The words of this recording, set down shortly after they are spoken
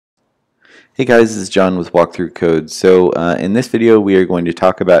Hey guys, this is John with WalkThroughCode. So in this video, we are going to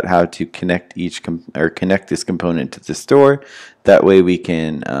talk about how to connect connect this component to the store. That way, we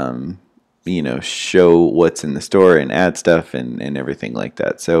can show what's in the store and add stuff and everything like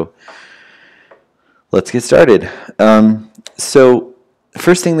that. So let's get started. So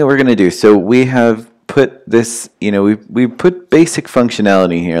first thing that we're going to do. So we have put this. We put basic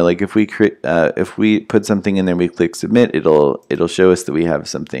functionality here. Like if we put something in there, we click submit. It'll show us that we have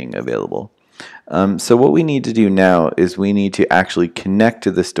something available. So what we need to do now is we need to actually connect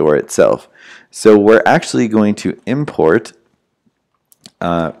to the store itself. So we're actually going to import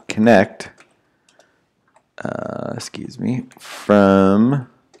connect from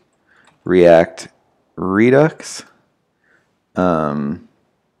React Redux. Then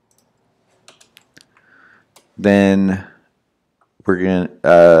we're gonna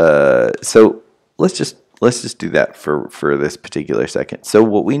so let's just do that for this particular second. So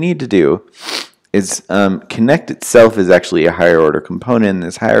what we need to do is connect itself is actually a higher order component.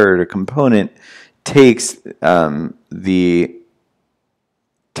 This higher order component takes will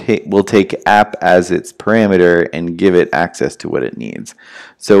take app as its parameter and give it access to what it needs.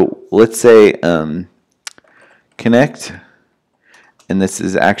 So let's say connect, and this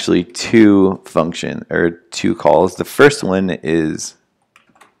is actually two calls. The first one is,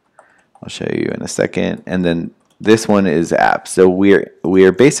 I'll show you in a second, and then this one is app. So we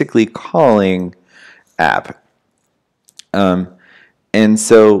are basically calling app, and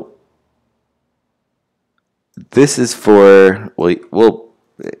so this is for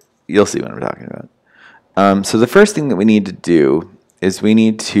you'll see what I'm talking about. So the first thing that we need to do is we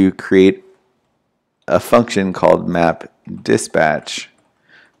need to create a function called map dispatch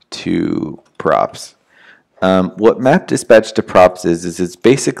to props. What map dispatch to props is it's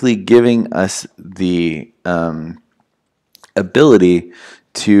basically giving us the ability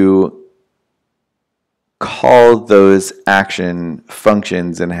to call those action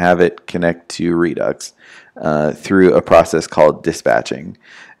functions and have it connect to Redux through a process called dispatching.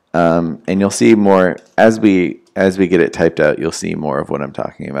 And you'll see more as we get it typed out. You'll see more of what I'm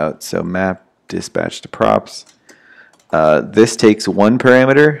talking about. So map dispatch to props. This takes one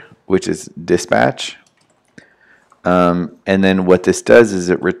parameter, which is dispatch. And then what this does is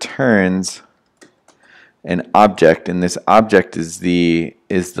it returns an object, and this object is the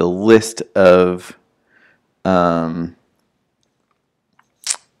list of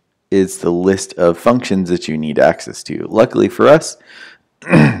functions that you need access to. Luckily for us,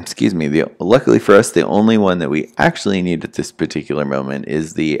 luckily for us, the only one that we actually need at this particular moment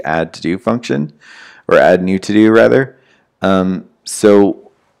is the add to do function, or add new to do rather.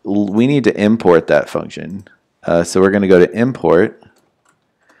 So we need to import that function. So we're going to go to import,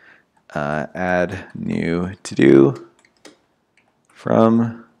 add new to do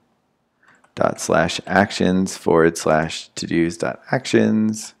from /actions /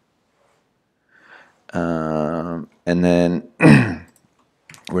 to-dos.actions, and then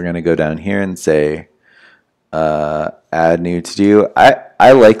we're going to go down here and say add new to do.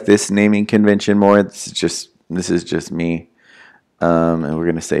 I like this naming convention more. This is just me, and we're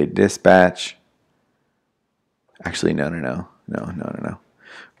going to say dispatch. Actually, no.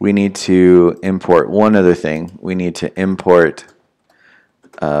 We need to import one other thing. We need to import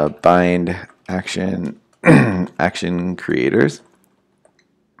bind action creators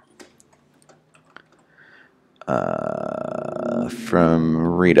from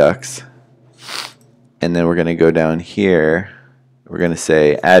Redux, and then we're going to go down here. We're going to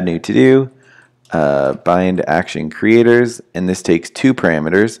say add new to do bind action creators, and this takes two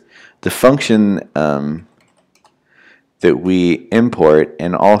parameters: the function that we import,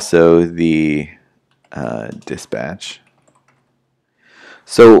 and also the dispatch.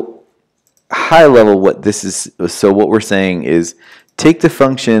 So high level, what this is, so what we're saying is take the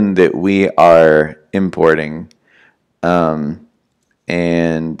function that we are importing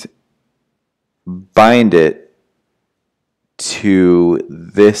and bind it to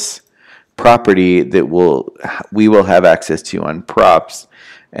this property that we will have access to on props,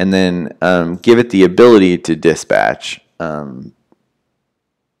 and then give it the ability to dispatch.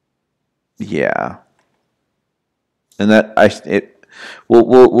 Yeah, and that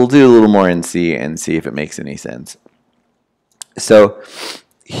we'll do a little more and see if it makes any sense. So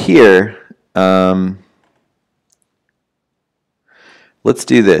here, let's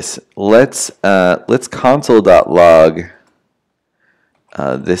do this. Let's console.log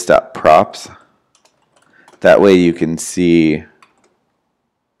this.props. That way you can see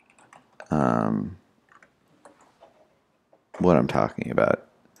what I'm talking about.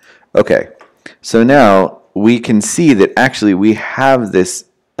 Okay, so now we can see that actually we have this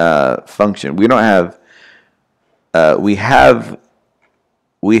function. We don't have we have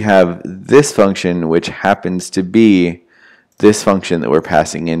this function, which happens to be this function that we're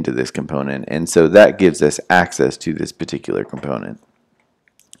passing into this component, and so that gives us access to this particular component.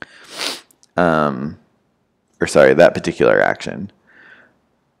 Or sorry, that particular action.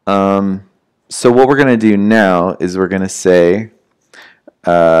 So what we're going to do now is we're going to say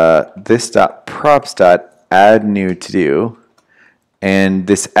this.props.add new to do, and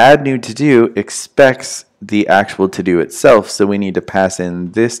this add new to do expects the actual to do itself, so we need to pass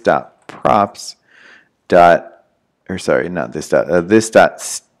in this.props or sorry, not this dot,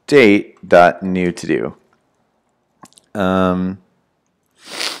 this.state dot new to do.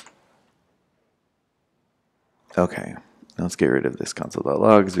 Okay, let's get rid of this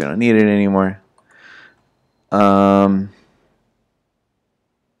console.log because we don't need it anymore.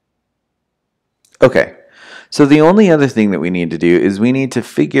 Okay, so the only other thing that we need to do is we need to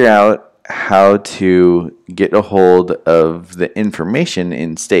figure out how to get a hold of the information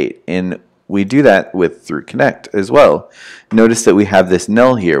in state, and we do that through connect as well. Notice that we have this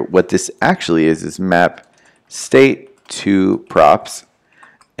null here. What this actually is map state to props,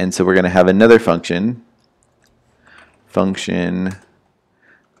 and so we're going to have another function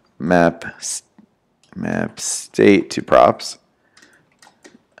map state to props.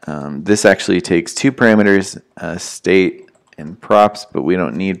 This actually takes two parameters, state and props, but we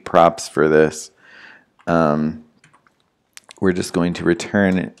don't need props for this. We're just going to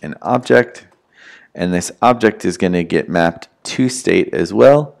return an object, and this object is going to get mapped to state as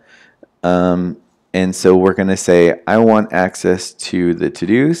well. And so we're going to say, I want access to the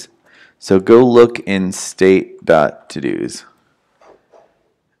to-dos. So go look in state.todos.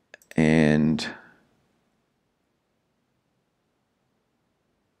 And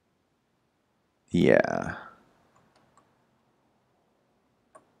yeah.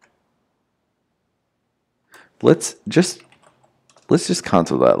 Let's just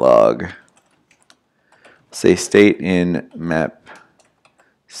console.log. Say state in map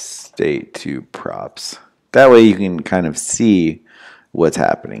state to props. That way you can kind of see what's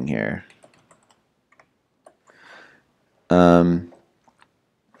happening here.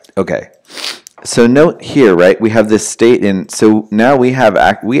 Okay, so note here, right? We have this state in. So now we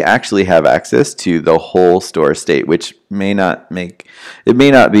actually have access to the whole store state, which may not be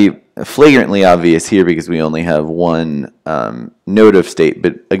flagrantly obvious here because we only have one node of state.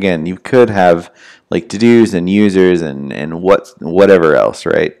 But again, you could have like to-dos and users and whatever else,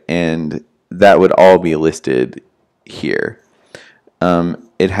 right? And that would all be listed here.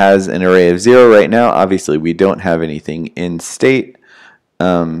 It has an array of 0 right now. Obviously, we don't have anything in state,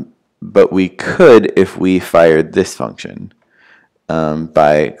 but we could if we fired this function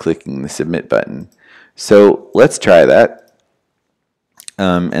by clicking the submit button. So let's try that.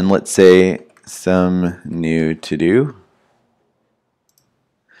 And let's say some new to do.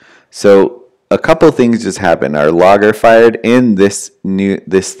 So a couple things just happened. Our logger fired and this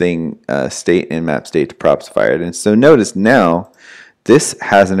thing state and map state to props fired. And so notice now this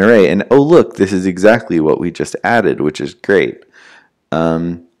has an array, and oh look, this is exactly what we just added, which is great.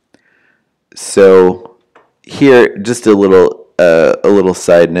 So here, just a little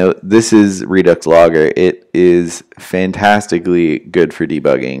side note. This is Redux Logger. It is fantastically good for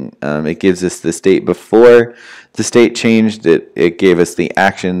debugging. It gives us the state before the state changed. It gave us the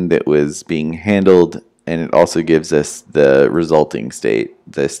action that was being handled, and it also gives us the resulting state,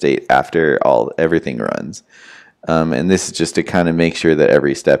 the state after everything runs. And this is just to kind of make sure that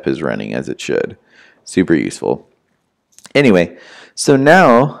every step is running as it should. Super useful. Anyway, so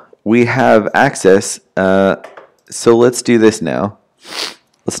now we have access. So let's do this now.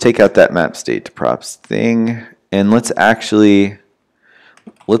 Let's take out that map state to props thing, and let's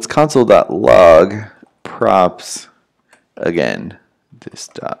console.log props again. This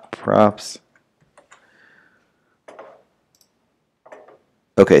dot props.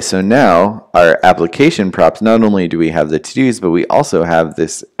 Okay, so now our application props, not only do we have the to-dos, but we also have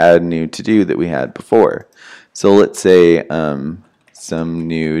this add new to-do that we had before. So let's say some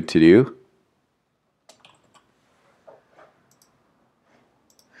new to-do.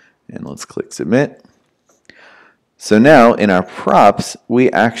 And let's click submit. So now in our props,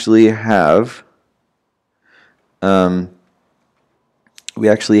 we actually have this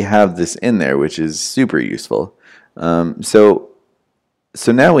in there, which is super useful. So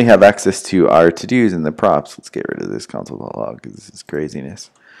now we have access to our to-dos in the props. Let's get rid of this console.log because this is craziness.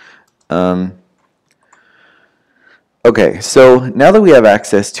 Okay, so now that we have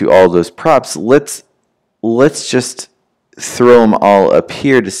access to all those props, let's just throw them all up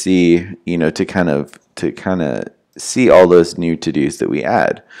here to see, to kind of see all those new to-dos that we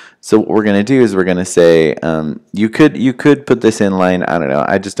add. So what we're going to do is we're going to say, you could put this in line, I don't know,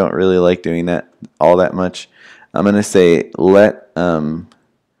 I just don't really like doing that all that much. I'm going to say let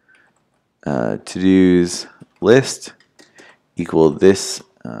to-dos list equal this,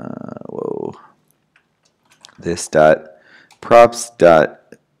 this dot props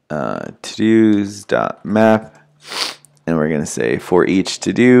dot to-dos dot map, and we're going to say for each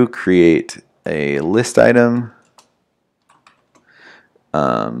to-do create a list item,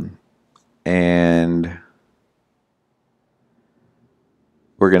 and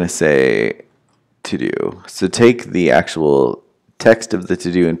we're going to say to do. So take the actual text of the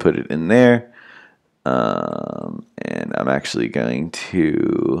to do and put it in there. And I'm actually going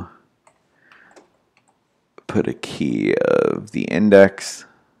to put a key of the index.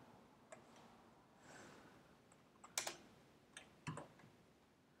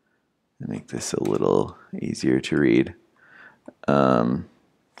 Make this a little easier to read.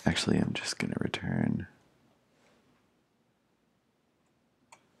 Actually, I'm just going to return.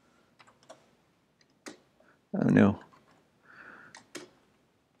 Oh no.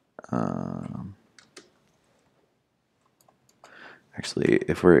 Actually,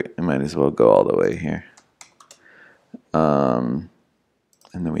 I might as well go all the way here. And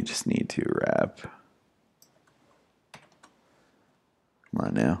then we just need to wrap. Come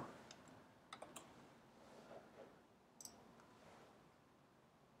on now.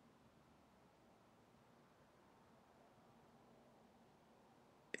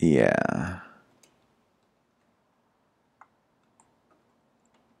 Yeah.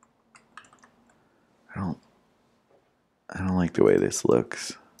 I don't like the way this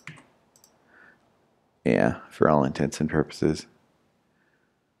looks. Yeah, for all intents and purposes.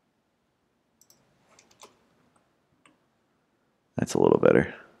 That's a little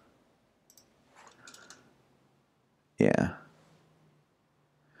better. Yeah.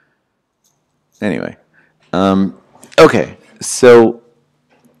 Anyway. Okay,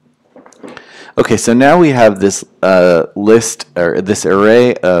 so now we have this list, or this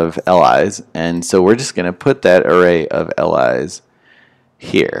array of LIs, and so we're just going to put that array of LIs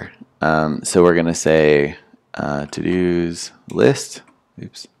here. So we're going to say to-dos list,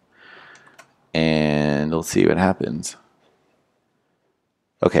 oops, and let's see what happens.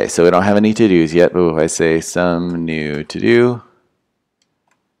 Okay, so we don't have any to-dos yet, but if I say some new to-do,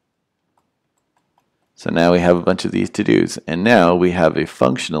 so now we have a bunch of these to-dos, and now we have a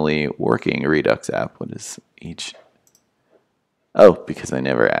functionally working Redux app. What is each? Oh, because I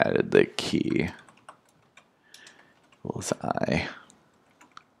never added the key. Equals I.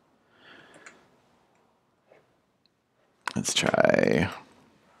 Let's try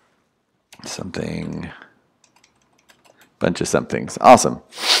something. Bunch of somethings. Awesome.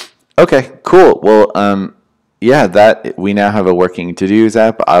 Okay, cool. Well, yeah, that we now have a working to-dos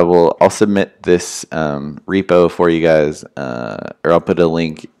app. I'll submit this repo for you guys, or I'll put a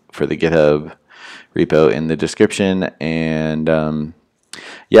link for the GitHub repo in the description. And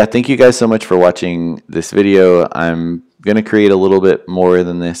yeah, thank you guys so much for watching this video. I'm gonna create a little bit more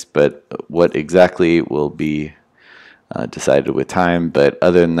than this, but what exactly will be decided with time. But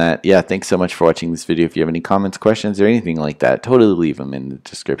other than that, yeah, thanks so much for watching this video. If you have any comments, questions, or anything like that, totally leave them in the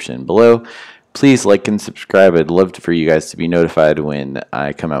description below. Please like and subscribe. I'd love for you guys to be notified when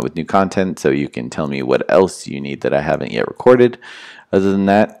I come out with new content, so you can tell me what else you need that I haven't yet recorded. Other than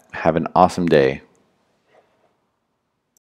that, have an awesome day.